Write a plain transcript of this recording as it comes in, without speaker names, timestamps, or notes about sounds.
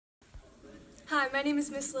Hi, my name is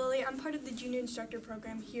Miss Lilly. I'm part of the Junior Instructor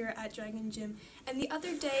program here at Dragon Gym. And the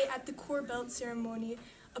other day at the core belt ceremony,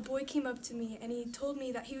 a boy came up to me and he told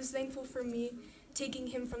me that he was thankful for me taking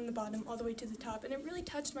him from the bottom all the way to the top. And it really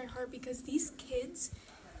touched my heart because these kids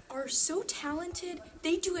are so talented.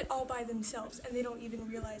 They do it all by themselves and they don't even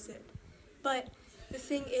realize it. But the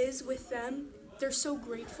thing is with them, they're so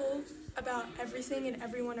grateful about everything and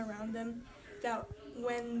everyone around them that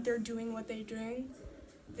when they're doing what they're doing,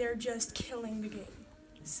 they're just killing the game.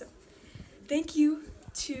 So, thank you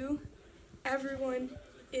to everyone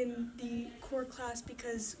in the core class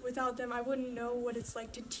because without them I wouldn't know what it's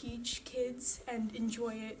like to teach kids and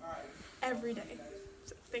enjoy it every day.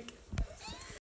 So, thank you.